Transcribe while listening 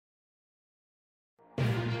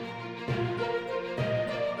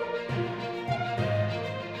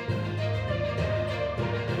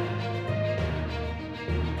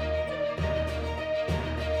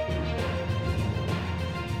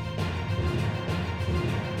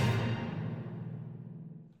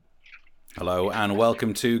Hello and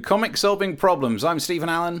welcome to Comic Solving Problems. I'm Stephen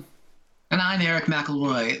Allen. And I'm Eric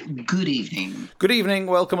McElroy. Good evening. Good evening.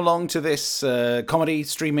 Welcome along to this comedy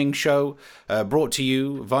streaming show brought to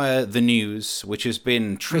you via the news, which has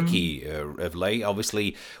been tricky of late.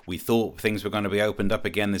 Obviously, we thought things were going to be opened up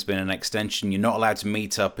again. There's been an extension. You're not allowed to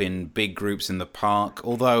meet up in big groups in the park.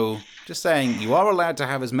 Although, just saying, you are allowed to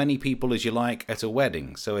have as many people as you like at a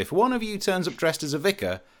wedding. So if one of you turns up dressed as a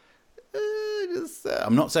vicar,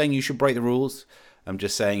 I'm not saying you should break the rules. I'm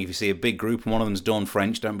just saying if you see a big group and one of them's Dawn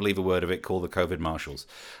French, don't believe a word of it, call the COVID marshals.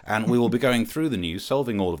 And we will be going through the news,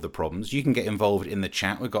 solving all of the problems. You can get involved in the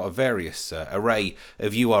chat. We've got a various array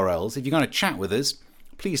of URLs. If you're going to chat with us,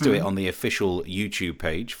 please do it on the official YouTube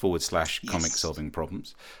page, /Comic Solving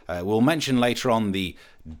Problems. We'll mention later on the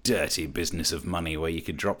dirty business of money, where you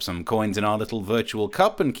could drop some coins in our little virtual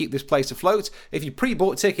cup and keep this place afloat. If you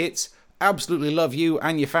pre-bought tickets, absolutely love you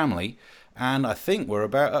and your family. And I think we're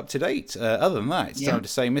about up to date. Other than that, it's time to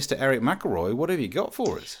say, Mr. Eric McElroy, what have you got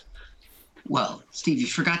for us? Well, Steve, you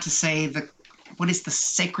forgot to say what is the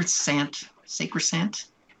sacrosanct? The Secret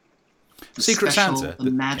special, Santa. The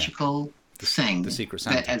magical thing. The Secret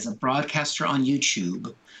Santa. That as a broadcaster on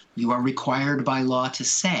YouTube, you are required by law to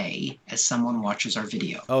say as someone watches our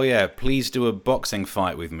video. Oh, yeah. Please do a boxing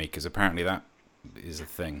fight with me, because apparently that is a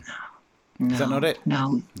thing. No, is that not it?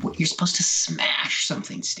 No. You're supposed to smash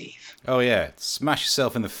something, Steve. Oh, yeah. Smash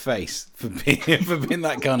yourself in the face for being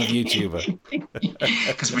that kind of YouTuber.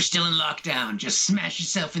 Because we're still in lockdown. Just smash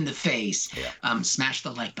yourself in the face. Yeah. Smash the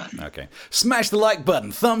like button. Okay. Smash the like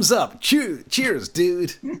button. Thumbs up. Cheers,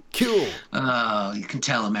 dude. Cool. Oh, you can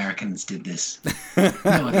tell Americans did this. No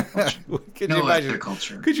other culture. Other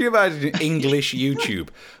culture. Could you imagine English YouTube?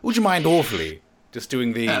 Would you mind awfully just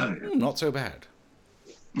doing the not so bad?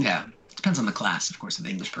 Yeah. Depends on the class, of course, of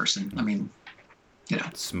the English person. I mean,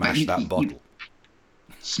 Smash that bottle.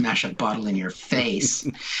 Smash a bottle in your face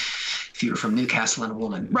if you were from Newcastle and a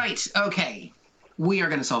woman. Right, okay. We are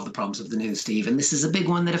going to solve the problems of the news, Steve, and this is a big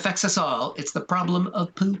one that affects us all. It's the problem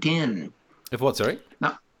of Putin. Of what, sorry?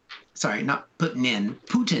 Not Putin in.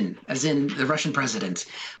 Putin, as in the Russian president.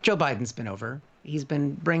 Joe Biden's been over. He's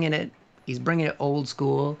been bringing it. He's bringing it old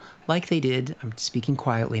school, like they did. I'm speaking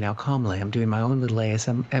quietly now, calmly. I'm doing my own little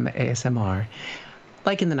ASMR.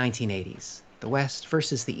 Like in the 1980s, the West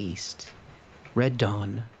versus the East. Red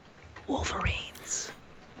Dawn, Wolverines.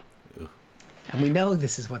 Ugh. And we know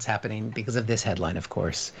this is what's happening because of this headline, of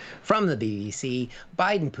course. From the BBC,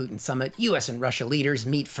 Biden-Putin summit, U.S. and Russia leaders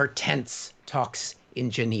meet for tense talks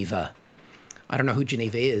in Geneva. I don't know who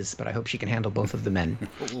Geneva is, but I hope she can handle both of the men.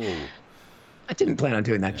 I didn't plan on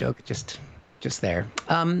doing that joke, just there.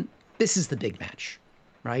 This is the big match,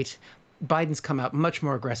 right? Biden's come out much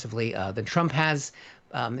more aggressively than Trump has.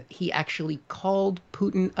 He actually called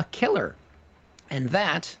Putin a killer. And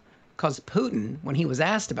that caused Putin, when he was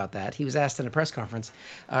asked about that, he was asked in a press conference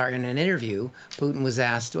or in an interview, Putin was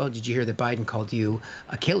asked, well, did you hear that Biden called you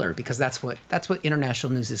a killer? Because that's what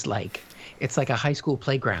international news is like. It's like a high school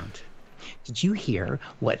playground. Did you hear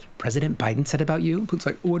what President Biden said about you? Putin's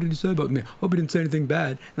like, what did he say about me? Hope he didn't say anything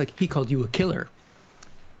bad. Like, he called you a killer.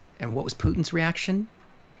 And what was Putin's reaction?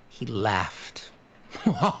 He laughed.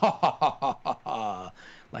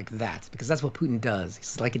 Like that, because that's what Putin does.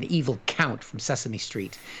 He's like an evil count from Sesame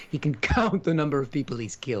Street. He can count the number of people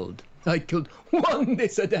he's killed. I killed 1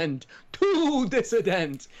 dissident, 2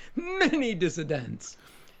 dissidents, many dissidents.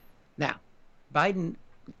 Now, Biden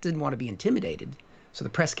didn't want to be intimidated. So the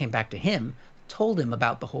press came back to him, told him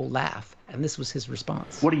about the whole laugh, and this was his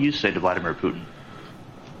response. What do you say to Vladimir Putin?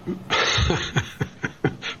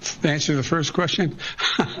 To answer the first question,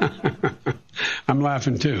 I'm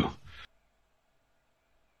laughing too.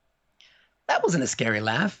 That wasn't a scary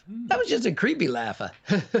laugh. That was just a creepy laugh.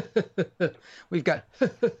 We've got...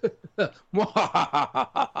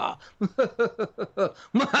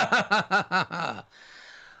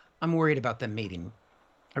 I'm worried about them meeting.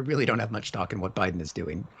 I really don't have much stock in what Biden is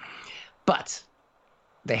doing. But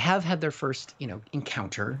they have had their first,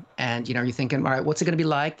 encounter. And, you're thinking, all right, what's it going to be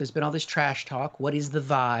like? There's been all this trash talk. What is the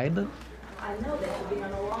vibe? I know that you've been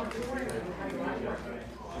on a long tour.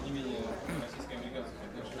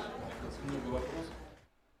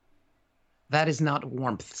 That is not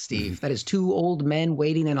warmth, Steve. That is 2 old men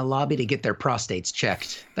waiting in a lobby to get their prostates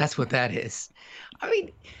checked. That's what that is. I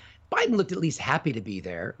mean, Biden looked at least happy to be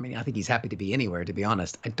there. I mean, I think he's happy to be anywhere, to be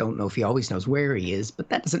honest. I don't know if he always knows where he is, but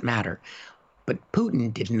that doesn't matter. But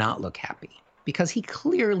Putin did not look happy. because he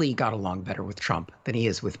clearly got along better with Trump than he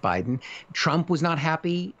is with Biden. Trump was not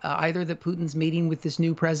happy either that Putin's meeting with this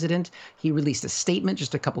new president. He released a statement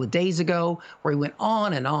just a couple of days ago where he went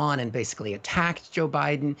on and basically attacked Joe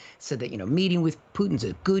Biden, said that, meeting with Putin's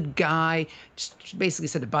a good guy, just basically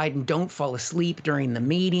said to Biden, don't fall asleep during the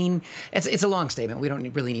meeting. It's a long statement. We don't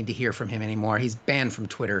really need to hear from him anymore. He's banned from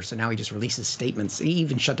Twitter, so now he just releases statements. He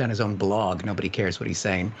even shut down his own blog. Nobody cares what he's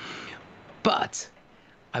saying. But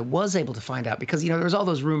I was able to find out because, there was all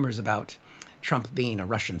those rumors about Trump being a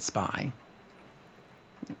Russian spy.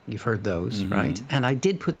 You've heard those, right? And I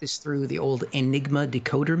did put this through the old Enigma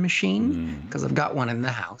decoder machine because I've got one in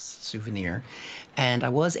the house, souvenir. And I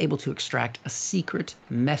was able to extract a secret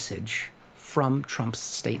message from Trump's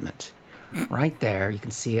statement. Right there, you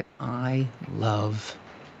can see it. I love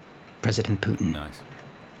President Putin. Nice.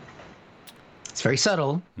 It's very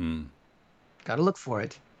subtle. Got to look for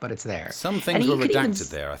it. But it's there. Some things were redacted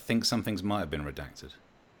there. I think some things might have been redacted.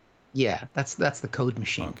 Yeah, that's the code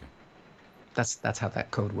machine. Okay. That's how that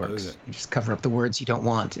code works. it? You just cover up the words you don't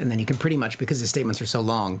want, and then you can pretty much, because the statements are so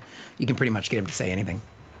long, you can pretty much get him to say anything.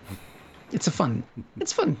 It's a fun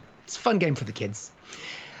game for the kids.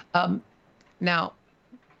 Now,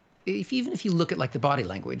 even if you look at like the body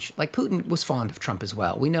language, like Putin was fond of Trump as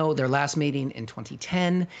well. We know their last meeting in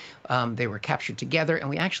 2010, they were captured together, and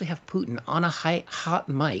we actually have Putin on a hot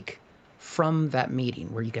mic from that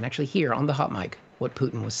meeting where you can actually hear on the hot mic what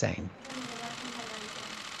Putin was saying.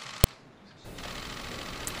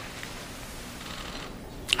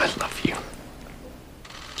 I love you.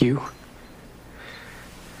 You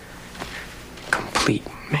complete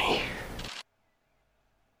me.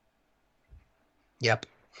 Yep.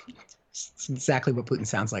 It's exactly what Putin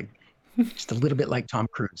sounds like. Just a little bit like Tom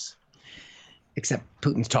Cruise, except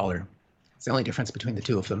Putin's taller. It's the only difference between the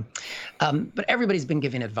two of them. But everybody's been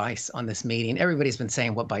giving advice on this meeting. Everybody's been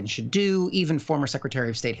saying what Biden should do. Even former Secretary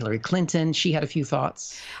of State Hillary Clinton, she had a few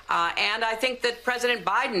thoughts. And I think that President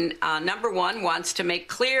Biden, number one, wants to make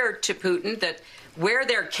clear to Putin that where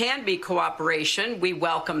there can be cooperation, we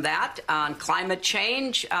welcome that. On climate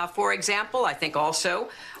change, for example, I think also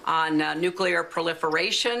on nuclear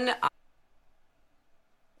proliferation.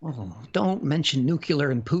 Oh, don't mention nuclear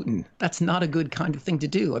and Putin. That's not a good kind of thing to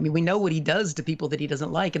do. I mean, we know what he does to people that he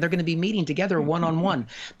doesn't like, and they're going to be meeting together one-on-one.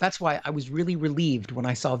 That's why I was really relieved when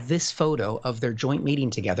I saw this photo of their joint meeting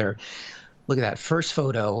together. Look at that first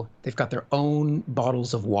photo. They've got their own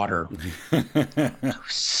bottles of water. I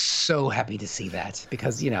was so happy to see that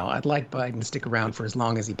because, I'd like Biden to stick around for as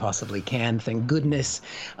long as he possibly can. Thank goodness,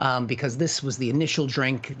 because this was the initial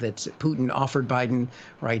drink that Putin offered Biden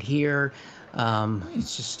right here.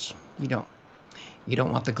 It's just, you don't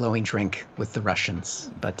want the glowing drink with the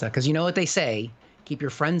Russians, but because you know what they say, keep your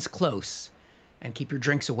friends close and keep your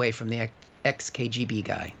drinks away from the ex-KGB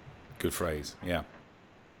guy. Good phrase. Yeah.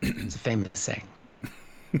 It's a famous saying.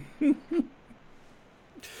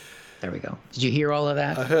 There we go. Did you hear all of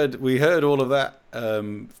that? We heard all of that,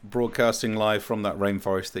 broadcasting live from that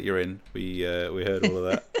rainforest that you're in. We heard all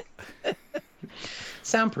of that.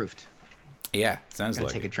 Soundproofed. Yeah, sounds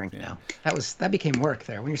like take a drink yeah. now. That became work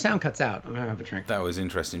there. When your sound cuts out, I'm gonna have a drink. That was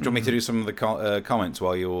interesting. Do you want me to do some of the comments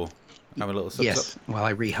while you're having a little sip? Yes, while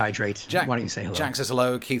I rehydrate. Jack, why don't you say hello? Jack says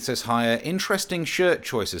hello. Keith says hi. Interesting shirt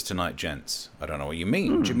choices tonight, gents. I don't know what you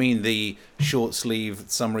mean. Do you mean the short sleeve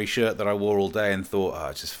summery shirt that I wore all day and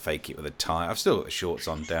thought, just fake it with a tie? I've still got the shorts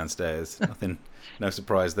on downstairs. Nothing, no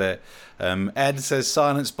surprise there. Ed says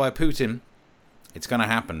silenced by Putin. It's going to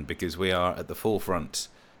happen because we are at the forefront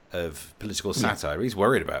of political satire. He's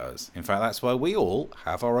worried about us. In fact, that's why we all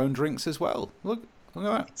have our own drinks as well. Look at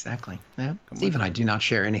that. Exactly. Yeah. Steve and I do not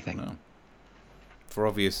share anything. No. For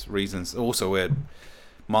obvious reasons. Also, we're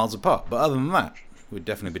miles apart. But other than that, we'd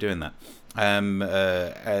definitely be doing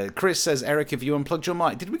that. Chris says, Eric, have you unplugged your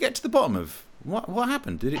mic? Did we get to the bottom of what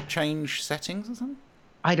happened? Did it change settings or something?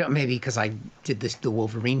 I don't. Maybe because I did the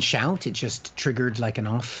Wolverine shout, it just triggered like an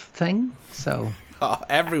off thing. So. Oh,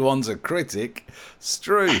 everyone's a critic.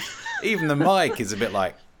 Struth. Even the mic is a bit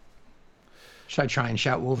like. Should I try and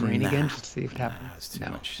shout Wolverine again just to see if it happens? It's too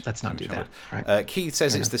much. Let's not do that. Right. Keith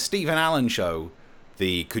says it's the Stephen Allen show.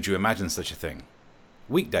 The Could You Imagine Such a Thing?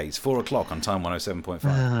 Weekdays, 4:00 on Time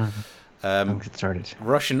 107.5. Don't get started.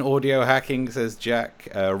 Russian audio hacking, says Jack.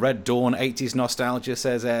 Red Dawn 80s nostalgia,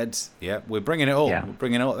 says Ed. Yeah, we're bringing it all. Yeah. We're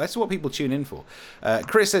bringing it all. That's what people tune in for.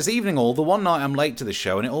 Chris says, evening all. The one night I'm late to the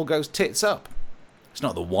show and it all goes tits up. It's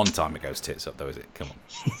not the one time it goes tits up, though, is it? Come on.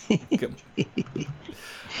 Come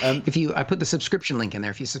on. I put the subscription link in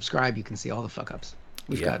there. If you subscribe, you can see all the fuck ups.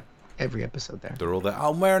 We've got every episode there. They're all there.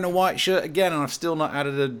 I'm wearing a white shirt again, and I've still not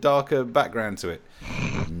added a darker background to it.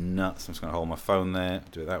 Nuts. I'm just going to hold my phone there.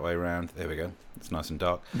 Do it that way around. There we go. It's nice and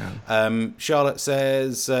dark. No. Charlotte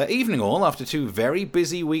says, evening all. After 2 very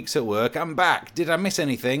busy weeks at work, I'm back. Did I miss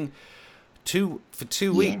anything? For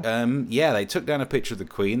 2 weeks. Yeah, they took down a picture of the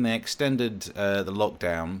Queen. They extended the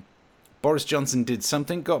lockdown. Boris Johnson did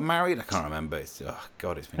something, got married. I can't remember. It's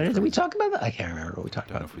been Did we talk about that? I can't remember what we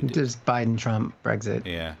talked about. There's Biden, Trump,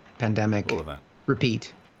 Brexit, pandemic, all of that.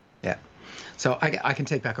 Repeat. Yeah. So I can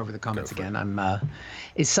take back over the comments again.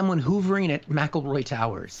 Is someone hoovering at McElroy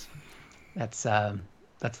Towers? That's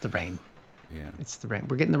the rain. Yeah. It's the rain.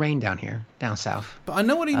 We're getting the rain down here, down south. But I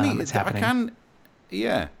know what he means. It's happening.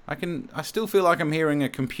 I still feel like I'm hearing a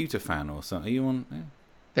computer fan or something. Are you on? Yeah.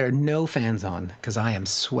 There are no fans on because I am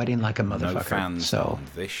sweating like a motherfucker. No fans on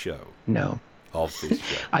this show. No. Of this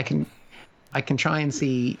show. I can try and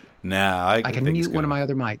see. Nah, I can mute one of my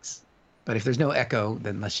other mics, but if there's no echo,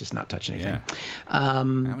 then let's just not touch anything. Yeah. How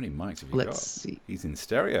many mics have you got? Let's see. He's in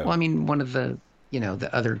stereo. Well, I mean, one of the the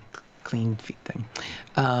other clean feed thing,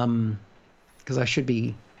 because I should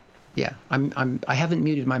be. Yeah, I haven't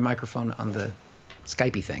muted my microphone on the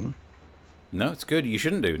Skypey thing. No, it's good. You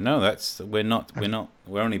shouldn't do. No,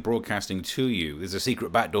 we're only broadcasting to you. There's a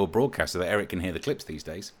secret backdoor broadcaster that Eric can hear the clips these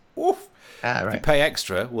days. Oof. Right. If you pay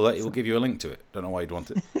extra, we'll give you a link to it. Don't know why you'd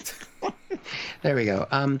want it. There we go.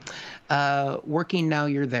 Working now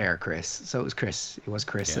you're there, Chris. So it was Chris.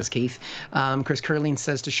 Says Keith. Chris Curling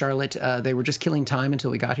says to Charlotte, they were just killing time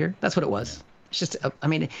until we got here. That's what it was. Yeah. It's just,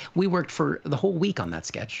 we worked for the whole week on that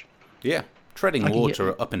sketch. Yeah. Treading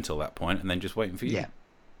water up until that point and then just waiting for you. Yeah.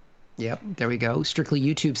 Yep, there we go. Strictly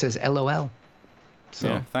YouTube says LOL. So,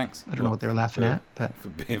 yeah, thanks. I don't know what they're laughing at, but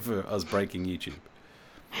for us breaking YouTube.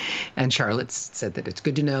 And Charlotte said that it's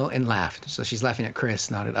good to know and laughed. So she's laughing at Chris,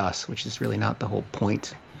 not at us, which is really not the whole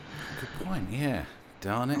point. Good point. Yeah.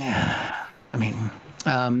 Darn it. Yeah.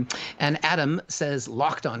 And Adam says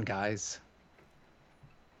locked on, guys.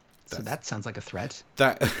 So that sounds like a threat.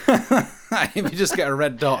 That if you just get a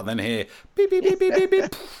red dot and then hear beep beep beep beep beep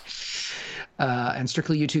beep. And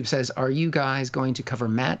Strictly YouTube says, are you guys going to cover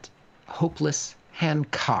Matt Hopeless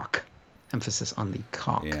Hancock? Emphasis on the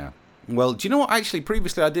cock. Yeah. Well, do you know what? Actually,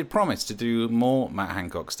 previously I did promise to do more Matt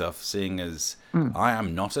Hancock stuff, seeing as I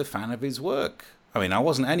am not a fan of his work. I mean, I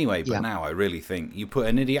wasn't anyway, but now I really think you put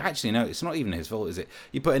an idiot... Actually, no, it's not even his fault, is it?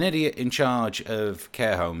 You put an idiot in charge of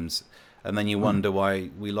care homes, and then you wonder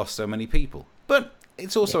why we lost so many people. But...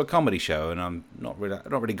 it's also a comedy show, and I've not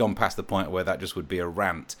really gone past the point where that just would be a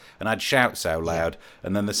rant, and I'd shout so loud,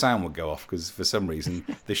 and then the sound would go off because for some reason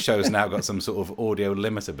this show's now got some sort of audio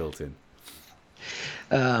limiter built in.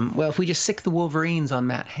 Well, if we just sick the Wolverines on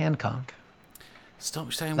Matt Hancock.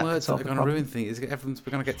 Stop saying words that are going to ruin things. We're going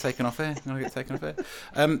to get taken off air.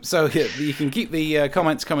 So you can keep the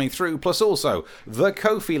comments coming through. Plus, also, the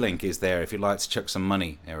Ko-fi link is there if you'd like to chuck some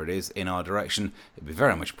money. There it is, in our direction. It'd be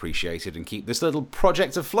very much appreciated and keep this little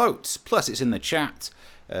project afloat. Plus, it's in the chat.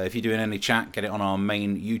 If you're doing any chat, get it on our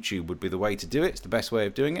main YouTube would be the way to do it. It's the best way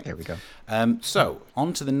of doing it. There we go. So,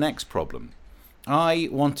 on to the next problem. I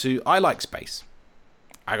like space.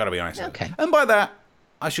 I got to be honest. Okay. And by that,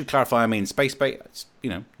 I should clarify, I mean space,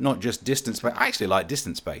 not just distance space. I actually like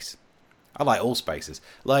distance space. I like all spaces.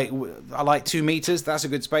 I like 2 meters, that's a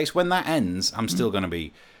good space. When that ends, I'm still going to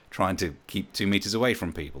be trying to keep 2 meters away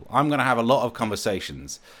from people. I'm going to have a lot of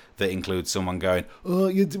conversations that include someone going, oh,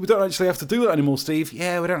 we don't actually have to do that anymore, Steve.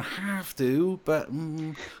 Yeah, we don't have to, but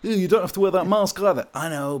you don't have to wear that mask either. I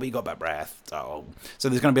know, but you got bad breath. So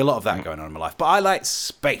there's going to be a lot of that going on in my life. But I like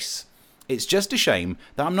space. It's just a shame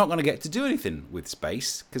that I'm not going to get to do anything with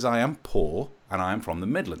space because I am poor and I am from the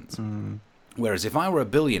Midlands. Whereas if I were a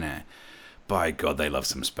billionaire, by God, they love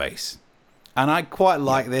some space. And I quite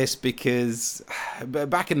like this because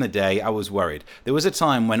back in the day, I was worried. There was a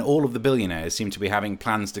time when all of the billionaires seemed to be having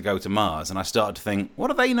plans to go to Mars. And I started to think, what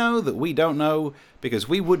do they know that we don't know? Because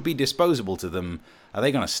we would be disposable to them. Are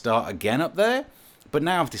they going to start again up there? But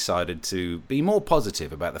now I've decided to be more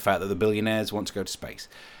positive about the fact that the billionaires want to go to space.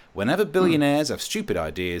 Whenever billionaires have stupid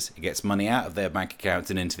ideas, it gets money out of their bank accounts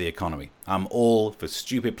and into the economy. I'm all for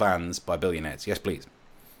stupid plans by billionaires. Yes, please.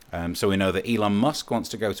 So we know that Elon Musk wants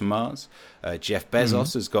to go to Mars. Jeff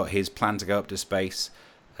Bezos has got his plan to go up to space.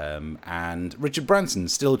 And Richard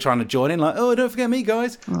Branson's still trying to join in, like, oh, don't forget me,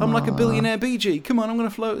 guys. I'm like a billionaire BG. Come on, I'm going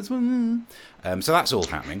to float as well. So that's all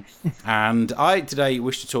happening. And I today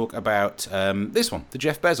wish to talk about this one, the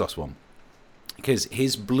Jeff Bezos one. Because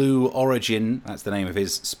his Blue Origin, that's the name of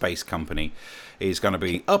his space company, is going to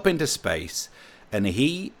be up into space. And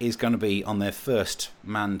he is going to be on their first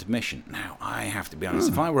manned mission. Now, I have to be honest,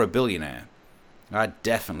 if I were a billionaire, I'd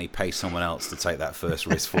definitely pay someone else to take that first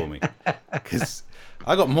risk for me. Because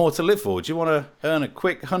I got more to live for. Do you want to earn a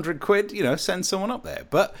quick £100? You know, send someone up there.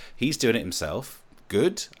 But he's doing it himself.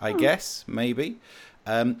 Good, I guess, maybe.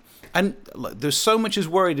 And look, there's so much has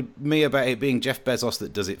worried me about it being Jeff Bezos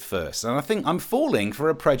that does it first. And I think I'm falling for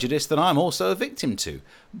a prejudice that I'm also a victim to.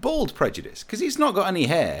 Bald prejudice. Because he's not got any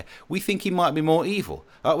hair. We think he might be more evil.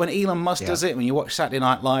 Like when Elon Musk does it, when you watch Saturday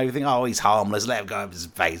Night Live, you think, oh, he's harmless, let him go over his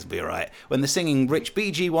face, be all right. When the singing Rich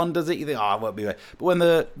BG one does it, you think, oh, it won't be right. But when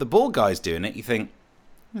the bald guy's doing it, you think,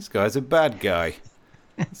 this guy's a bad guy.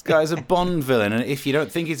 This guy's a Bond villain. And if you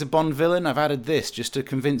don't think he's a Bond villain, I've added this just to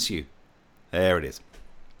convince you. There it is.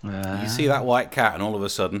 You see that white cat and all of a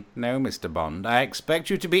sudden, no, Mr. Bond, I expect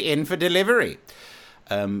you to be in for delivery.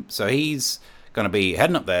 So he's going to be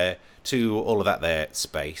heading up there to all of that there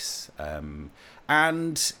space.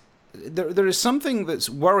 And there is something that's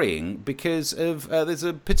worrying because of there's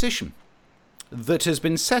a petition that has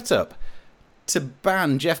been set up to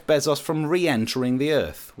ban Jeff Bezos from re-entering the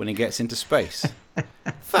Earth when he gets into space.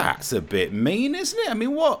 That's a bit mean, isn't it? I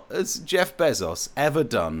mean, what has Jeff Bezos ever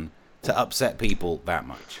done to upset people that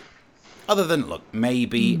much? Other than, look,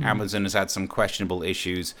 maybe Amazon has had some questionable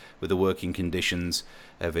issues with the working conditions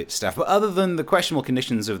of its staff. But other than the questionable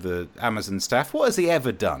conditions of the Amazon staff, what has he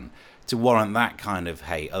ever done to warrant that kind of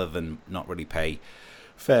hate, other than not really pay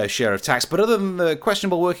fair share of tax? But other than the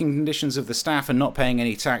questionable working conditions of the staff and not paying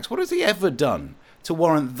any tax, what has he ever done to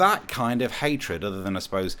warrant that kind of hatred, other than, I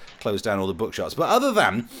suppose, close down all the bookshops? But other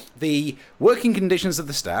than the working conditions of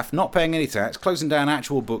the staff, not paying any tax, closing down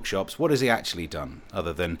actual bookshops, what has he actually done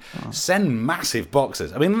other than send massive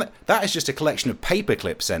boxes? I mean, that is just a collection of paper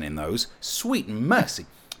clips sent in those. Sweet mercy.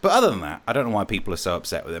 But other than that, I don't know why people are so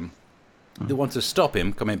upset with him. They want to stop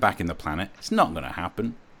him coming back in the planet. It's not going to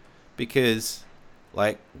happen. Because,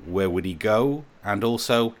 like, where would he go? And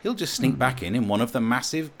also, he'll just sneak back in one of the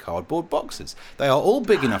massive cardboard boxes. They are all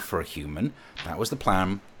big enough for a human. That was the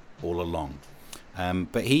plan all along.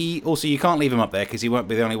 But he also, you can't leave him up there because he won't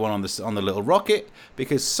be the only one on the little rocket,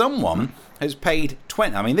 because someone has paid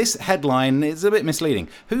I mean, this headline is a bit misleading.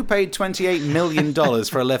 Who paid $28 million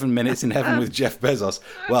for 11 minutes in heaven with Jeff Bezos?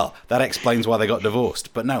 Well, that explains why they got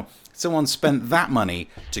divorced. But no, someone spent that money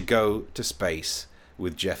to go to space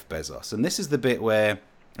with Jeff Bezos. And this is the bit where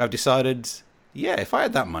I've decided, yeah, if I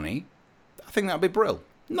had that money, I think that would be brilliant.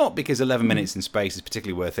 Not because 11 minutes in space is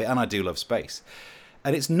particularly worth it, and I do love space.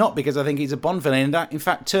 And it's not because I think he's a Bond villain. In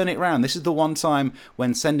fact, turn it round. This is the one time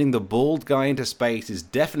when sending the bald guy into space is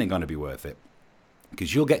definitely going to be worth it.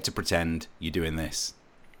 Because you'll get to pretend you're doing this.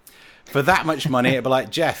 For that much money, it'd be like,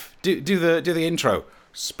 Jeff, do the intro.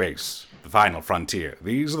 Space, the final frontier.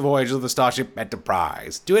 These are the voyages of the Starship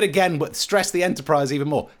Enterprise. Do it again, but stress the Enterprise even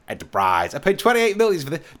more. Enterprise. I paid $28 million for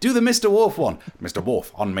this. Do the Mr. Worf one. Mr.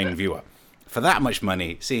 Worf on main viewer. For that much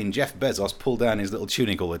money, seeing Jeff Bezos pull down his little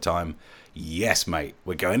tunic all the time, yes, mate,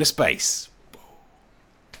 we're going to space.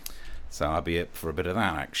 So I'll be up for a bit of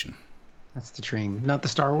that action. That's the dream. Not the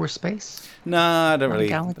Star Wars space? No, I don't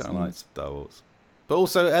like Star Wars. But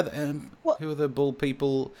also, who are the bald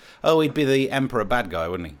people? Oh, he'd be the Emperor bad guy,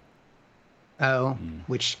 wouldn't he? Oh,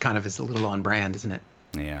 which kind of is a little on brand, isn't it?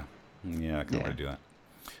 Yeah, I can't really do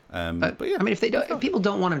that. But yeah, I mean, if people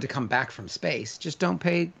don't want him to come back from space, just don't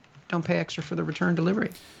pay extra for the return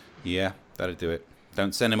delivery. Yeah, that'd do it.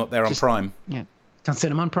 Don't send him up there on Prime. Yeah, don't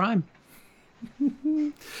send him on Prime.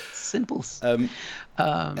 Simples.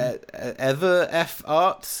 Ever F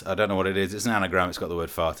Art, I don't know what it is. It's an anagram. It's got the word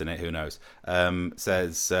fart in it. Who knows?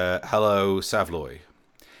 Says hello Savloy.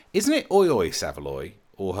 Isn't it oi oi Savloy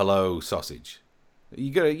or hello sausage?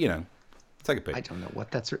 You gotta, take a pic. I don't know what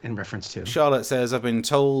that's in reference to. Charlotte says, I've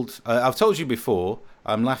told you before,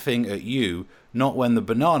 I'm laughing at you, not when the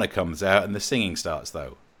banana comes out and the singing starts,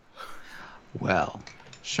 though. Well,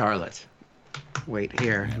 Charlotte, wait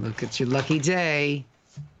here. Look at your lucky day.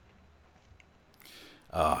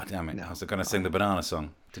 Oh, damn it. No. I was going to sing the banana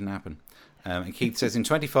song. Didn't happen. And Keith says, in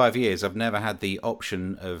 25 years, I've never had the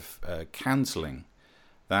option of cancelling.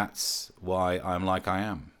 That's why I'm like I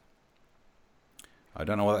am. I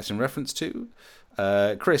don't know what that's in reference to.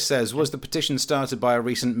 Chris says, was the petition started by a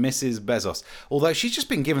recent Mrs. Bezos? Although she's just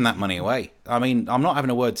been giving that money away. I mean, I'm not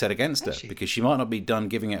having a word said against her because she might not be done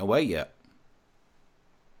giving it away yet.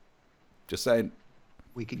 Just saying.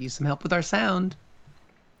 We could use some help with our sound.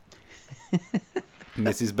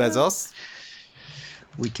 Mrs. Bezos?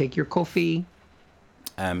 We take your coffee.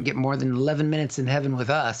 Get more than 11 minutes in heaven with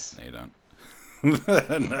us. No, you don't.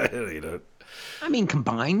 No, you don't. I mean,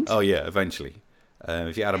 combined. Oh, yeah, eventually.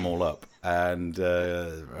 If you add them all up. And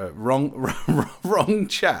wrong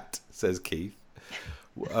chat, says Keith.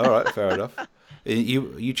 All right, fair enough.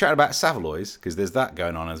 You chat about Savoys, because there's that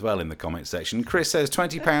going on as well in the comment section. Chris says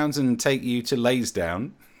 £20 and take you to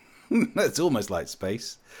Laysdown. That's almost like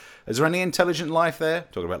space. Is there any intelligent life there?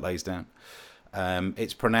 Talking about Laysdown.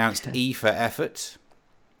 It's pronounced E for effort.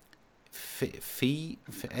 Fee.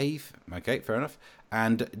 Okay, fair enough.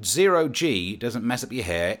 And 0G doesn't mess up your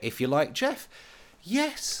hair if you like Jeff.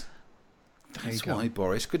 Yes. That's why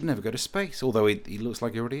Boris could never go to space, although he looks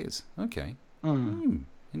like he already is. Okay.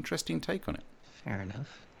 Interesting take on it. Fair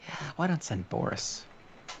enough. Yeah, why not send Boris?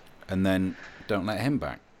 And then don't let him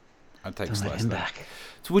back. I'd take a slice Don't let him of that. back.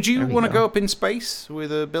 So would you want to go up in space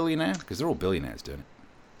with a billionaire? Because they're all billionaires doing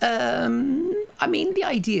it. I mean, the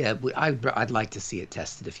idea, I'd like to see it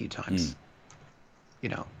tested a few times. You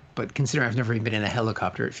know, but considering I've never even been in a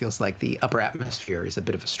helicopter, it feels like the upper atmosphere is a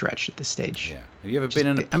bit of a stretch at this stage. Yeah. Have you ever been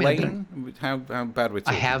in a plane? How bad we're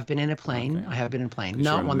talking? I have been in a plane. Okay. I have been in a plane. Is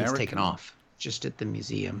Not your one that's American? taken off. Just at the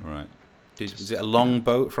museum. Right. Was it a long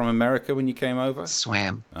boat from America when you came over?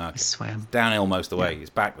 Swam. Okay. I swam. Downhill most of the way. It's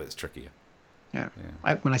back that's trickier. Yeah.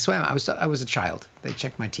 When I swam, I was a child. They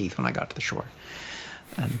checked my teeth when I got to the shore.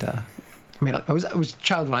 And I mean, I was a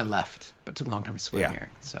child when I left, but it took a long time to swim here.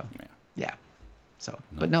 So yeah. So,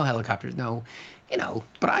 but no helicopters, no, you know.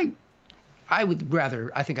 But I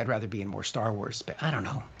think I'd rather be in more Star Wars. But I don't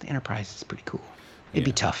know. The Enterprise is pretty cool. It'd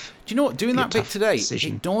be tough. Do you know what? Doing that bit today,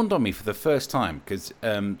 decision. it dawned on me for the first time, because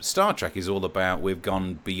Star Trek is all about we've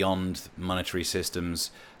gone beyond monetary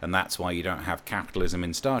systems, and that's why you don't have capitalism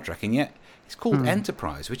in Star Trek. And yet it's called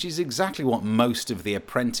Enterprise, which is exactly what most of the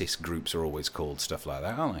apprentice groups are always called, stuff like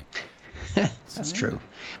that, aren't they? That's true.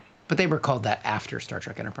 But they were called that after Star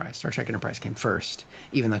Trek Enterprise. Star Trek Enterprise came first,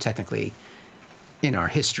 even though technically in our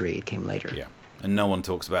history it came later. Yeah. And no one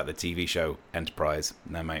talks about the TV show Enterprise.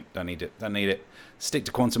 No, mate, don't need it. Stick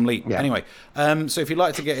to Quantum Leap. Yeah. Anyway, so if you'd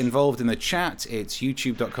like to get involved in the chat, it's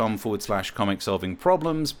youtube.com/comic solving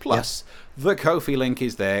problems. Plus, the Ko-fi link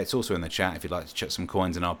is there. It's also in the chat if you'd like to chuck some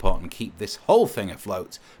coins in our pot and keep this whole thing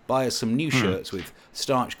afloat. Buy us some new shirts with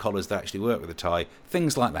starch collars that actually work with a tie.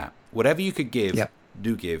 Things like that. Whatever you could give,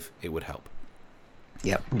 do give. It would help.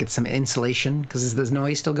 Yep. Get some insulation, because there's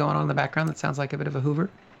noise still going on in the background that sounds like a bit of a Hoover.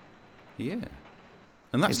 Yeah.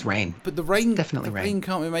 And that's It's rain. But the rain, Definitely the rain. rain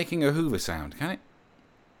can't be making a Hoover sound, can it?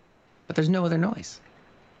 But there's no other noise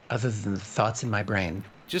other than the thoughts in my brain.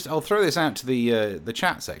 I'll throw this out to the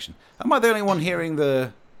chat section. Am I the only one hearing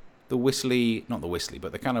the whistly, not the whistly,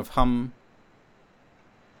 but the kind of hum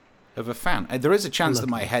of a fan? There is a chance that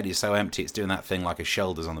my head is so empty it's doing that thing like a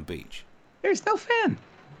shell does on the beach. There's no fan.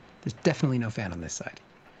 There's definitely no fan on this side.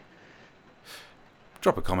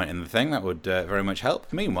 Drop a comment in the thing. That would very much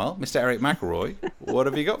help. Meanwhile, Mr. Eric McElroy, what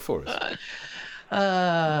have you got for us?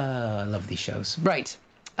 I love these shows. Right.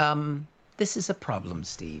 This is a problem,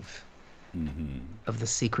 Steve, of the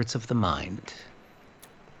secrets of the mind.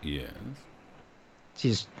 Yes.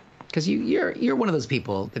 Just because you're one of those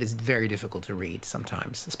people that is very difficult to read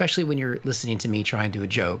sometimes, especially when you're listening to me try and do a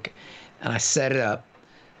joke, and I set it up,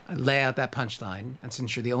 I lay out that punchline, and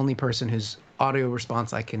since you're the only person whose audio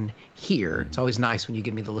response I can hear, it's always nice when you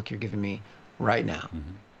give me the look you're giving me right now.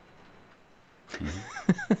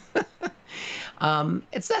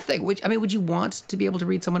 It's that thing. Would you want to be able to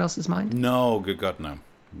read someone else's mind? No, good God, no.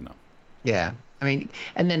 No. Yeah. I mean,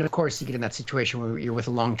 and then of course you get in that situation where you're with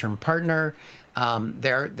a long-term partner.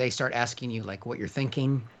 They start asking you like what you're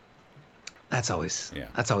thinking. That's always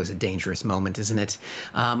a dangerous moment, isn't it?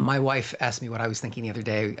 My wife asked me what I was thinking the other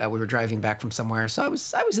day. We were driving back from somewhere, so I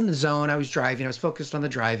was in the zone. I was driving. I was focused on the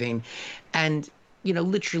driving, and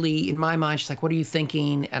literally in my mind, she's like, "What are you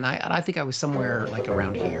thinking?" And I think I was somewhere like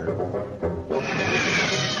around here.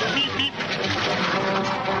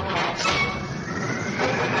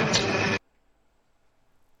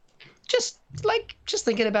 Just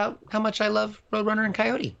thinking about how much I love Roadrunner and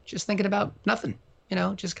Coyote. Just thinking about nothing.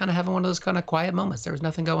 Just kind of having one of those kind of quiet moments. There was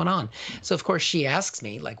nothing going on. So, of course, she asks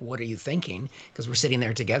me, like, what are you thinking? Because we're sitting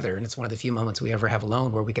there together, and it's one of the few moments we ever have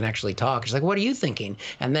alone where we can actually talk. She's like, what are you thinking?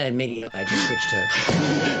 And then immediately I just switch to...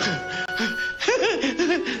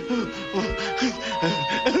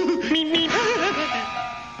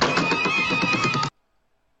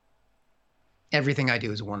 Everything I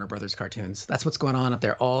do is Warner Brothers cartoons. That's what's going on up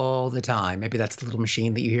there all the time. Maybe that's the little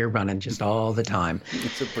machine that you hear running just all the time.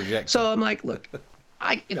 It's a projector. So I'm like, look,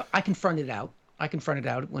 I can front it out. I can front it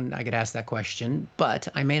out when I get asked that question, but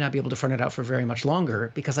I may not be able to front it out for very much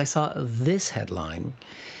longer because I saw this headline: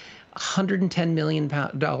 $110 million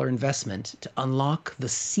investment to unlock the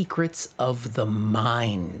secrets of the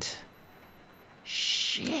mind.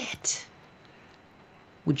 Shit.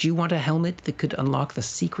 Would you want a helmet that could unlock the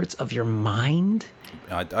secrets of your mind?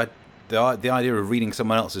 I'd the idea of reading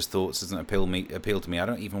someone else's thoughts doesn't appeal to me. I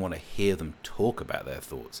don't even want to hear them talk about their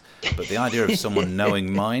thoughts. But the idea of someone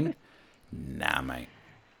knowing mine, nah, mate.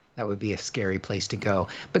 That would be a scary place to go.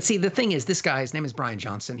 But see, the thing is, this guy, his name is Brian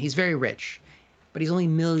Johnson. He's very rich, but he's only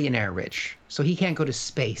millionaire rich. So he can't go to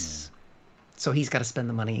space. So he's got to spend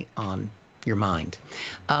the money on your mind.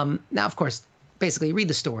 Now, of course, basically, read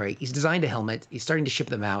the story. He's designed a helmet. He's starting to ship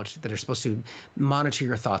them out that are supposed to monitor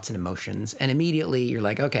your thoughts and emotions. And immediately you're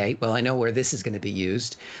like, okay, well, I know where this is going to be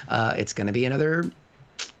used. It's going to be another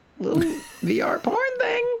little VR porn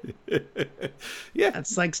thing. Yeah.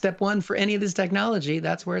 That's like step one for any of this technology.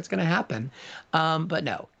 That's where it's going to happen. But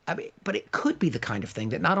no, I mean, but it could be the kind of thing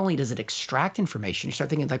that not only does it extract information, you start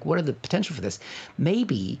thinking like, what are the potential for this?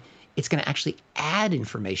 Maybe it's going to actually add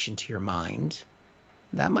information to your mind.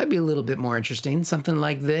 That might be a little bit more interesting. Something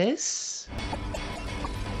like this.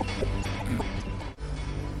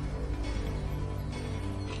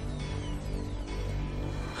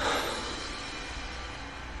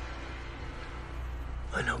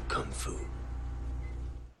 I know Kung Fu.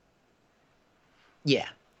 Yeah,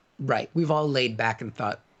 right. We've all laid back and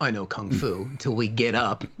thought, I know Kung Fu until we get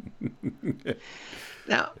up.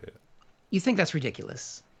 Now, you think that's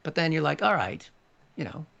ridiculous, but then you're like, all right,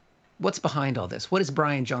 what's behind all this? What is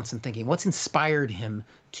Brian Johnson thinking? What's inspired him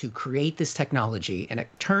to create this technology? And it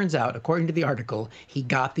turns out, according to the article, he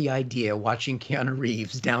got the idea watching Keanu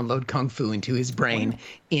Reeves download Kung Fu into his brain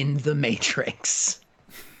in The Matrix.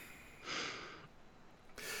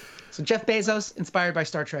 So Jeff Bezos, inspired by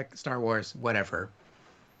Star Trek, Star Wars, whatever.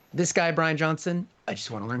 This guy, Brian Johnson, I just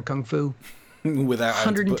want to learn Kung Fu. Without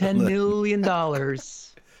 $110 million.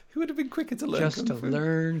 Who would have been quicker to learn just Kung to Fu?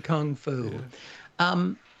 learn Kung Fu.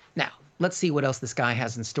 Yeah. Now, let's see what else this guy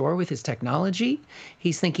has in store with his technology.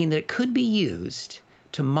 He's thinking that it could be used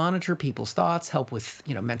to monitor people's thoughts, help with,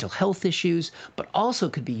 mental health issues, but also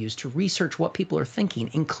could be used to research what people are thinking,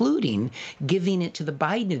 including giving it to the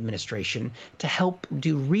Biden administration to help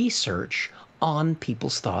do research on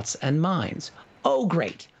people's thoughts and minds. Oh,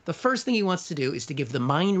 great. The first thing he wants to do is to give the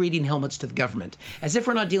mind-reading helmets to the government, as if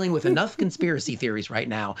we're not dealing with enough conspiracy theories right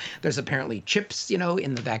now. There's apparently chips,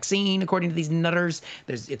 in the vaccine, according to these nutters.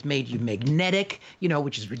 It's made you magnetic,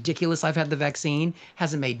 which is ridiculous. I've had the vaccine.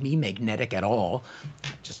 Hasn't made me magnetic at all.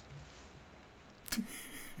 Just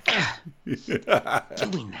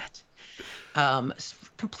doing that. It's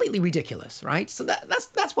completely ridiculous, right? So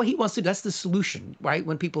that's what he wants to do. That's the solution, right?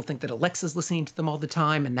 When people think that Alexa's listening to them all the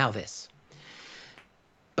time, and now this.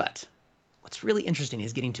 But what's really interesting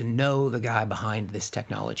is getting to know the guy behind this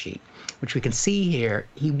technology, which we can see here.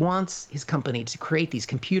 He wants his company to create these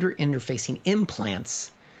computer interfacing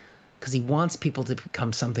implants because he wants people to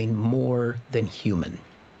become something more than human.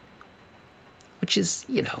 Which is,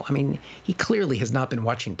 he clearly has not been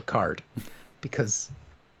watching Picard because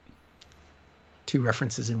 2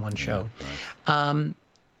 references in one show. Right.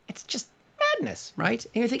 It's just madness, right?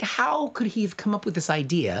 And you think, how could he have come up with this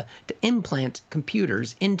idea to implant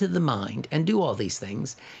computers into the mind and do all these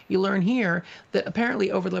things? You learn here that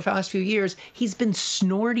apparently over the last few years, he's been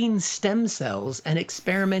snorting stem cells and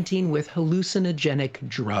experimenting with hallucinogenic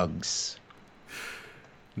drugs.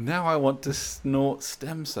 Now I want to snort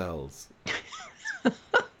stem cells.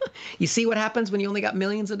 You see what happens when you only got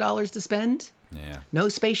millions of dollars to spend? Yeah. No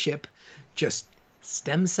spaceship, just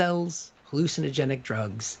stem cells, hallucinogenic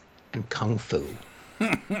drugs, and Kung Fu.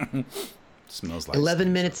 Smells like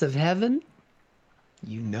 11 minutes of heaven?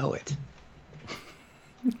 You know it.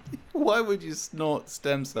 Why would you snort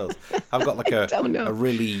stem cells? I've got like a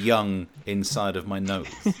really young inside of my nose.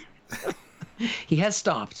 He has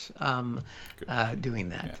stopped doing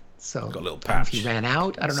that. Yeah. So got a little patch. He ran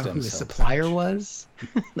out. I don't know who his supplier was.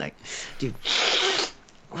 Like, dude,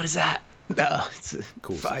 what is that? No, it's a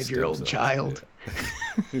 5-year-old child.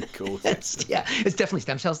 Yeah. Cool. It's definitely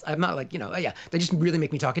stem cells. I'm not like, they just really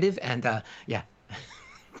make me talkative. And yeah.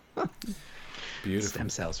 Beautiful. Stem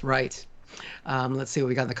cells, right. Let's see what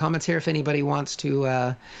we got in the comments here. If anybody wants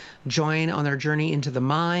to join on their journey into the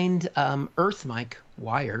mind. Earth Mike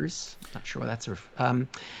Wires. Not sure what that's.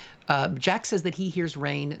 Jack says that he hears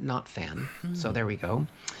rain, not fan. So there we go.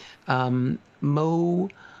 Mo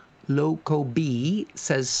Loco B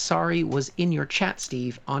says, sorry, was in your chat,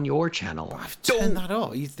 Steve, on your channel. I've turned that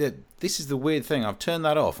off. This is the weird thing. I've turned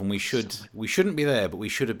that off, and we shouldn't be there, but we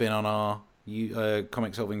should have been on our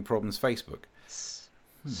Comic Solving Problems Facebook.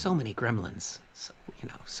 So many gremlins.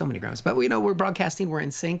 So many gremlins. But we're broadcasting. We're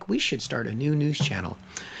in sync. We should start a new news channel.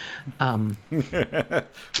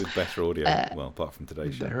 With better audio. Well, apart from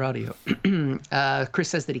today's show. Better audio. Chris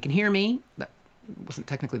says that he can hear me. That wasn't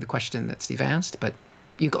technically the question that Steve asked, but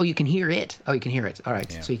You can hear it. Oh, you can hear it. All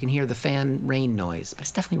right. Yeah. So you can hear the fan rain noise, but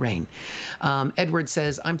it's definitely rain. Edward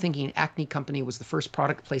says, I'm thinking Acme Company was the first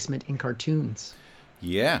product placement in cartoons.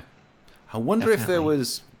 Yeah. I wonder if there Definitely.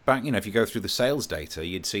 was, back, if you go through the sales data,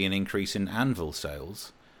 you'd see an increase in Anvil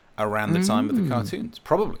sales around the time of the cartoons.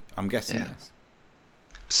 Probably. I'm guessing, Yeah. yes.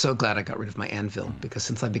 So glad I got rid of my anvil because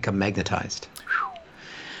since I've become magnetized.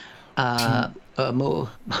 Mo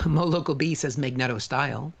Local B says Magneto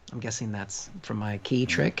style. I'm guessing that's from my key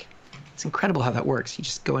trick. It's incredible how that works. You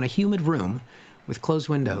just go in a humid room with closed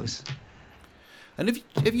windows. And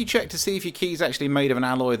have you checked to see if your key is actually made of an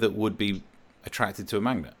alloy that would be attracted to a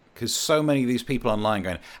magnet? Because so many of these people online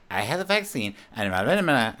going, I had a vaccine, and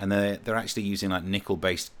they're actually using like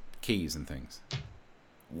nickel-based keys and things.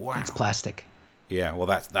 Wow. It's plastic. Yeah, well,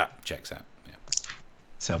 that checks out. Yeah.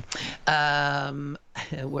 So,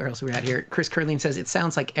 where else are we at here? Chris Curling says, it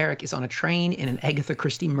sounds like Eric is on a train in an Agatha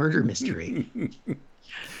Christie murder mystery.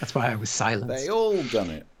 That's why I was silenced. They all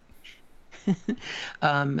done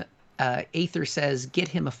it. Aether says, get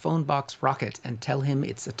him a phone box rocket and tell him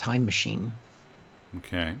it's a time machine.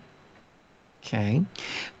 Okay. Okay.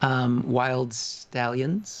 Wild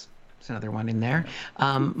Stallions. There's another one in there.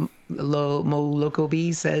 Mo Loco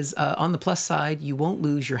B says, on the plus side, you won't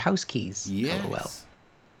lose your house keys. Yes. LOL.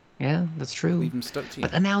 Yeah, that's true. Leave them stuck to you.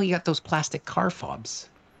 But now you got those plastic car fobs.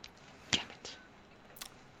 Damn it.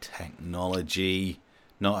 Technology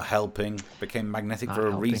not helping. Became magnetic Not for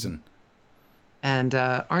a helping. reason. And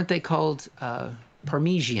aren't they called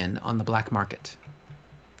Parmesan on the black market?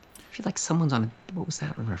 I feel like someone's on a... What was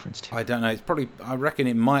that in reference to? I don't know. It's probably... I reckon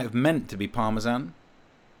it might have meant to be Parmesan.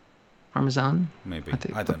 Parmesan? Maybe.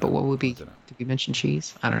 think, I don't but know. what would be... I don't know. Did we mention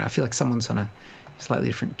cheese? I don't know. I feel like someone's on a slightly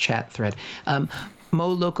different chat thread. Mo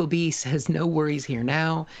Loco B says, no worries here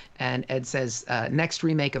now. And Ed says, next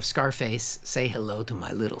remake of Scarface, say hello to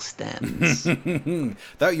my little stems.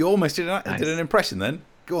 That you almost did Nice. an impression then.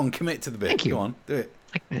 Go on, commit to the bit. Thank you. Go on, do it.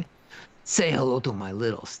 Okay. Say hello to my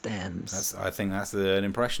little stems. I think that's an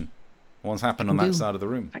impression. What's happened on that do. side of the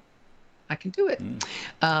room? I can do it.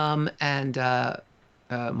 And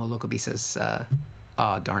Moloko B says,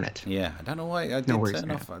 darn it. Yeah, I don't know why I did No worries, turn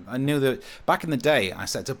man. off. I knew that back in the day, I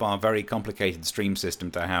set up our very complicated stream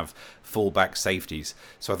system to have fallback safeties.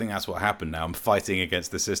 So I think that's what happened now. I'm fighting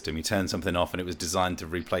against the system. You turn something off, and it was designed to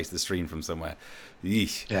replace the stream from somewhere.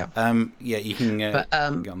 Yeesh. Yeah. Yeah, you can But, get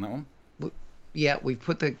on that one. Yeah, we've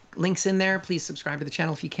put the links in there. Please subscribe to the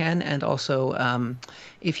channel if you can. And also,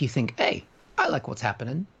 if you think, hey, I like what's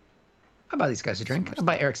happening, I'd buy these guys a drink. I'd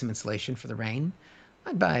buy Eric some insulation for the rain.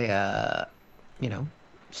 I'd buy,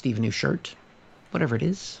 Steve a new shirt. Whatever it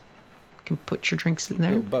is. You can put your drinks in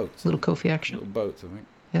there. Little boats. Little Kofi action. Little boats, I think.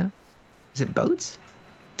 Yeah. Is it boats?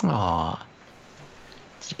 Aw.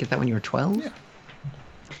 Did you get that when you were 12? Yeah.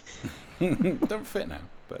 Don't fit now.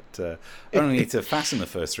 But I only need to fasten the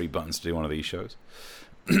first 3 buttons to do one of these shows.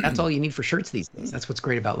 That's all you need for shirts these days. That's what's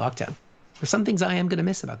great about lockdown. There's some things I am going to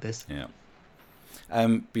miss about this. Yeah.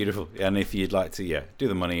 Beautiful. And if you'd like to, do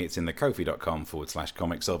the money, it's in the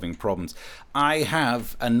kofi.com/comic solving problems. I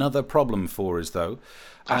have another problem for us, though.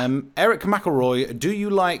 Eric McElroy, do you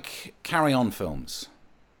like Carry On films?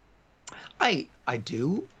 I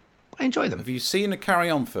do. I enjoy them. Have you seen a Carry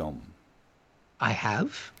On film? I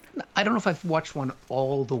have. I don't know if I've watched one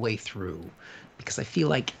all the way through because I feel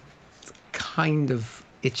like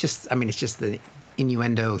it's it's just the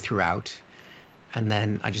innuendo throughout. And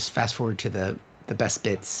then I just fast forward to the best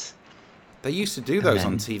bits. They used to do those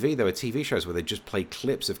on TV. There were TV shows where they just play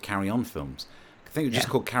clips of Carry On films. I think it was just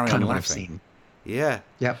called Carry On Kind of what I've Laughing. seen. Yeah.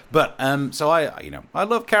 Yep. But so I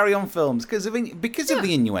love Carry On films because of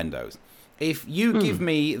the innuendos. If you give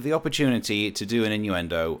me the opportunity to do an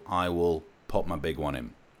innuendo, I will pop my big one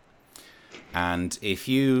in. And if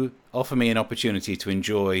you offer me an opportunity to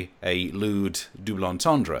enjoy a lewd double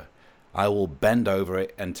entendre, I will bend over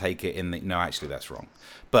it and take it in the... No, actually, that's wrong.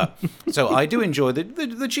 But, so I do enjoy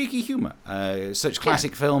the cheeky humour. Such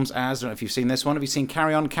classic films as... I don't know if you've seen this one. Have you seen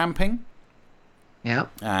Carry On Camping? Yeah.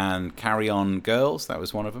 And Carry On Girls, that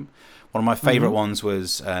was one of them. One of my favourite ones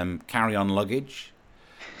was Carry On Luggage.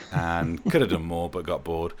 And could have done more, but got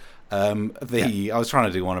bored. I was trying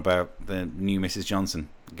to do one about the new Mrs. Johnson.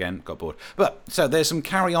 Again, got bored. But, so there's some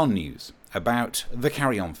Carry On news about the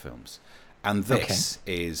Carry On films. And this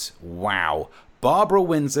is, wow. Barbara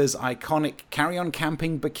Windsor's iconic Carry On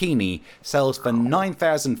Camping bikini sells for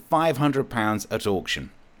 £9,500 at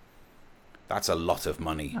auction. That's a lot of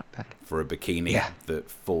money for a bikini that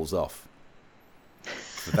falls off.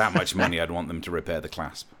 For that much money, I'd want them to repair the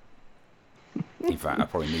clasp. In fact, I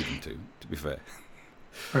probably need them to be fair.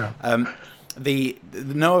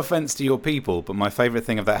 No offense to your people, but my favorite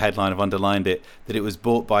thing of that headline, I've underlined it, that it was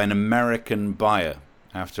bought by an American buyer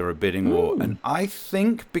after a bidding war. And I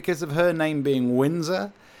think because of her name being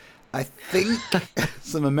Windsor, I think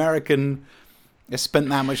some American has spent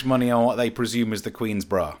that much money on what they presume is the Queen's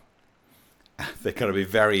bra. They're going to be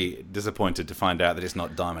very disappointed to find out that it's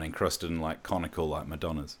not diamond encrusted and like conical like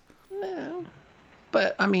Madonna's. No.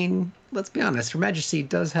 But, I mean, let's be honest. Her Majesty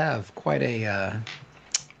does have quite a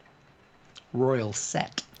royal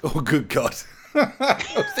set. Oh, good God.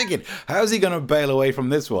 I was thinking, how's he going to bail away from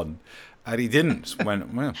this one? And he didn't. Just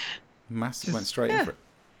went, well, went straight in for it.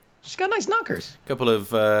 She's got nice knockers. A couple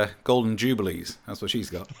of golden jubilees. That's what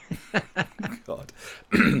she's got. God.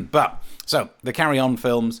 But so the Carry On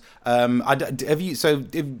films. Have you? So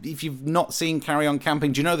if you've not seen Carry On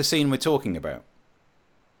Camping, do you know the scene we're talking about?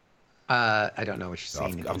 I don't know what you're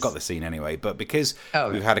saying. I've got the scene anyway, but because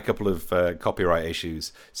we've had a couple of copyright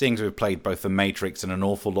issues, seeing as we've played both The Matrix and an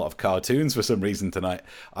awful lot of cartoons for some reason tonight,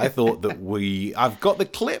 I thought that I've got the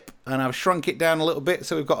clip and I've shrunk it down a little bit,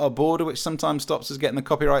 so we've got our border, which sometimes stops us getting the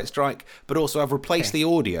copyright strike, but also I've replaced the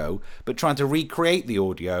audio, but trying to recreate the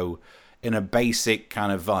audio in a basic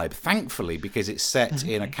kind of vibe. Thankfully, because it's set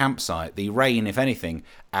in a campsite, the rain, if anything,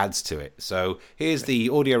 adds to it. So here's the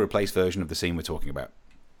audio replaced version of the scene we're talking about.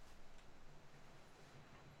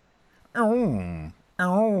 Oh.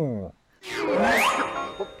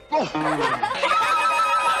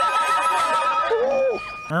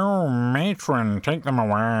 Oh, matron, take them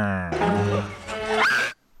away.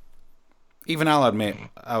 Even I'll admit,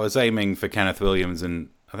 I was aiming for Kenneth Williams, and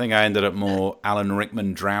I think I ended up more Alan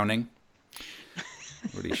Rickman drowning.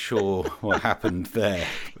 Really sure what happened there.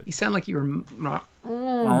 You sound like you were...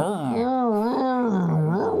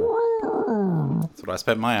 That's what I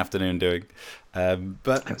spent my afternoon doing.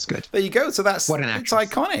 But that's good. There you go. So that's what an actress.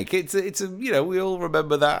 It's iconic. It's we all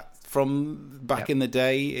remember that from back in the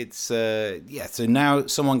day. It's so now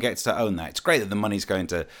someone gets to own that. It's great that the money's going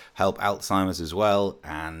to help Alzheimer's as well,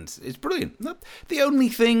 and it's brilliant. The only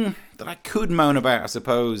thing that I could moan about, I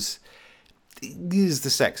suppose, is the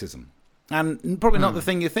sexism. And probably not the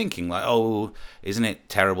thing you're thinking, like, oh, isn't it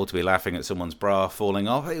terrible to be laughing at someone's bra falling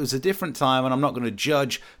off? It was a different time, and I'm not going to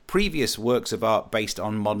judge previous works of art based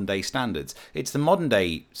on modern-day standards. It's the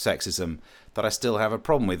modern-day sexism that I still have a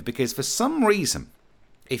problem with, because for some reason,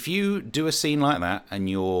 if you do a scene like that and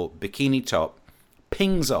your bikini top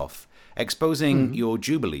pings off, exposing your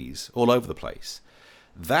jubilees all over the place,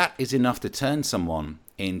 that is enough to turn someone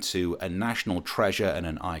into a national treasure and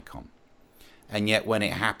an icon. And yet when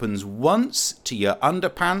it happens once to your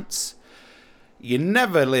underpants, you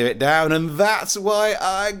never live it down, and that's why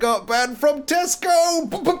I got banned from Tesco!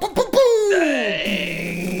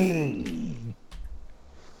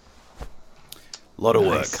 Lot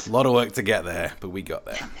of work to get there, but we got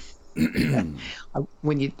there.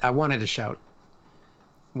 I wanted to shout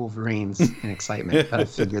Wolverines in excitement, but I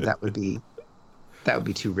figured that would be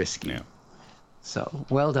too risky. Yeah. So,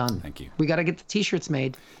 well done. Thank you. We got to get the t-shirts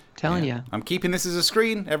made. Telling you. I'm keeping this as a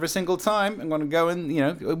screen every single time. I'm going to go and,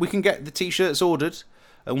 we can get the t-shirts ordered,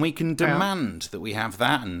 and we can demand that we have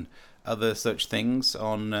that and other such things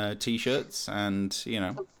on t-shirts, and,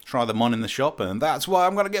 try them on in the shop, and that's why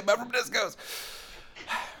I'm going to get back from Tesco's.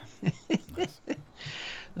 Nice.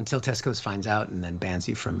 Until Tesco's finds out and then bans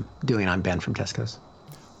you from doing I'm banned from Tesco's.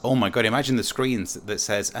 Oh my God, imagine the screens that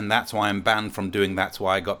says, and that's why I'm banned from doing that's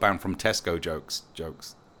why I got banned from Tesco jokes.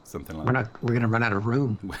 Something like We're going to run out of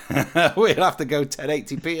room. We'll have to go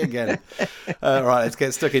 1080p again. Right, let's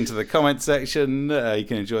get stuck into the comment section. You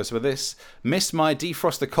can enjoy us with this. Missed my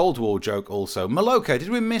defrost the Cold War joke also. Maloko, did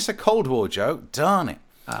we miss a Cold War joke? Darn it.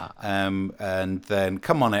 And then,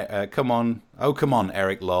 come on,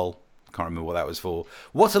 Eric Lol. Can't remember what that was for.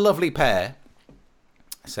 What a lovely pair,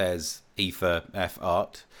 says Ether F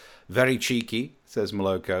Art. Very cheeky, says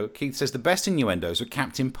Maloko. Keith says the best innuendos were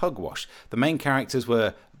Captain Pugwash. The main characters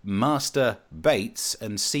were Master Bates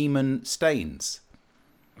and Seaman Staines.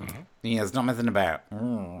 Yeah, there's not nothing about.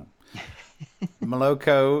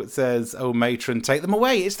 Maloko says, oh, matron, take them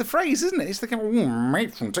away. It's the phrase, isn't it? It's the kind of,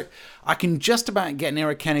 matron, take... I can just about get near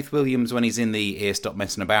a Kenneth Williams when he's in the ear stop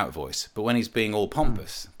messing about voice, but when he's being all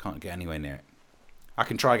pompous, can't get anywhere near it. I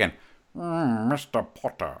can try again. Mr.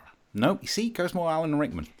 Potter. Nope, you see, goes more Alan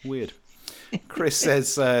Rickman. Weird. Chris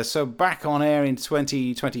says, so back on air in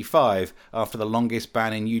 2025 after the longest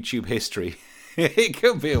ban in YouTube history. It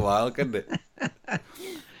could be a while, couldn't it?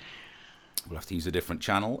 We'll have to use a different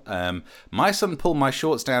channel. My son pulled my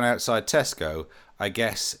shorts down outside Tesco. I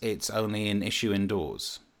guess it's only an issue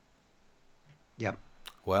indoors. Yep.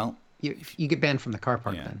 Well, you get banned from the car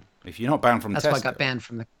park then. If you're not banned from Tesco. That's why I got banned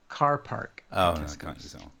from the car park. Oh, no, I can't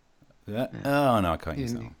use that one. Oh, no, I can't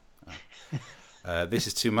use that one. This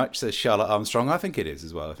is too much, says Charlotte Armstrong. I think it is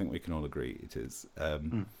as well. I think we can all agree it is.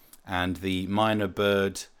 And the minor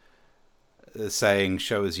bird saying,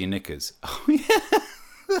 show us your knickers. Oh, yeah.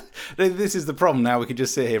 This is the problem now. We can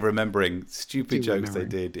just sit here remembering stupid jokes they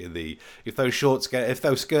did in the... If those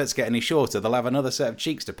skirts get any shorter, they'll have another set of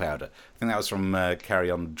cheeks to powder. I think that was from Carry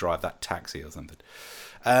On, Drive That Taxi or something.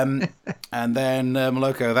 And then,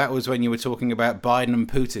 Maloko, that was when you were talking about Biden and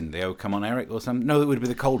Putin. The come on, Eric, or something. No, it would be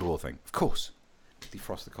the Cold War thing. Of course.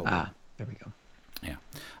 Defrost the Cold War. There we go. Yeah.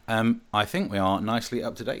 I think we are nicely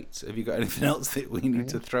up to date. Have you got anything else that we need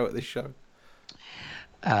to throw at this show?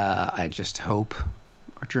 I just hope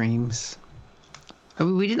our dreams.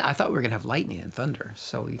 We didn't. I thought we were gonna have lightning and thunder,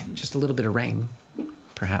 so just a little bit of rain,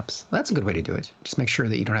 perhaps. Well, that's a good way to do it. Just make sure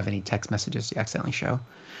that you don't have any text messages you accidentally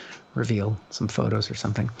reveal some photos or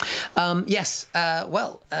something. Yes.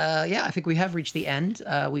 I think we have reached the end.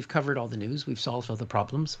 We've covered all the news. We've solved all the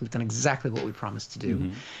problems. We've done exactly what we promised to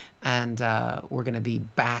do, and we're gonna be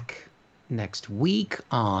back next week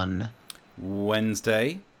on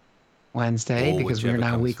Wednesday, because we're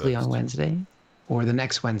now weekly first. on Wednesday, or the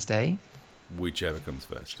next Wednesday. Whichever comes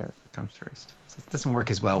first. So it doesn't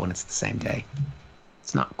work as well when it's the same day.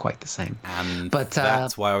 It's not quite the same. But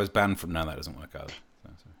that's why I was banned from... No, that doesn't work either.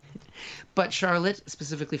 But Charlotte,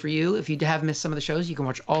 specifically for you, if you have missed some of the shows, you can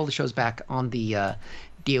watch all the shows back on the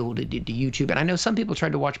YouTube. And I know some people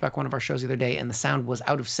tried to watch back one of our shows the other day, and the sound was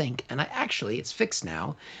out of sync. And it's fixed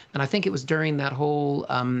now. And I think it was during that whole...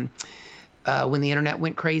 when the internet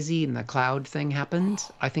went crazy and the cloud thing happened,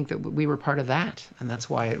 I think that we were part of that, and that's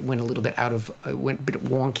why it went a little bit went a bit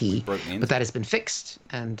wonky. But that has been fixed,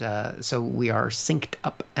 and so we are synced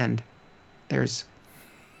up, and there's.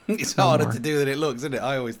 It's harder to do than it looks, isn't it?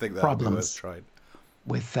 I always think that problems tried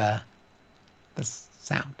with the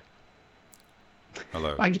sound.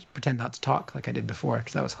 Hello. I just pretend not to talk like I did before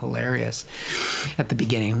because that was hilarious at the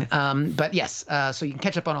beginning. But yes, so you can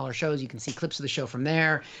catch up on all our shows. You can see clips of the show from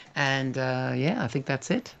there. And I think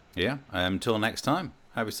that's it. Yeah. Till next time.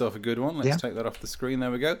 Have yourself a good one. Let's take that off the screen.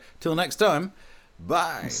 There we go. Till next time.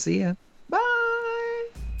 Bye. See ya. Bye.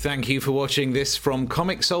 Thank you for watching this from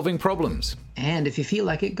Comic Solving Problems. And if you feel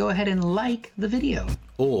like it, go ahead and like the video.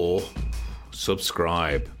 Or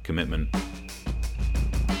subscribe. Commitment.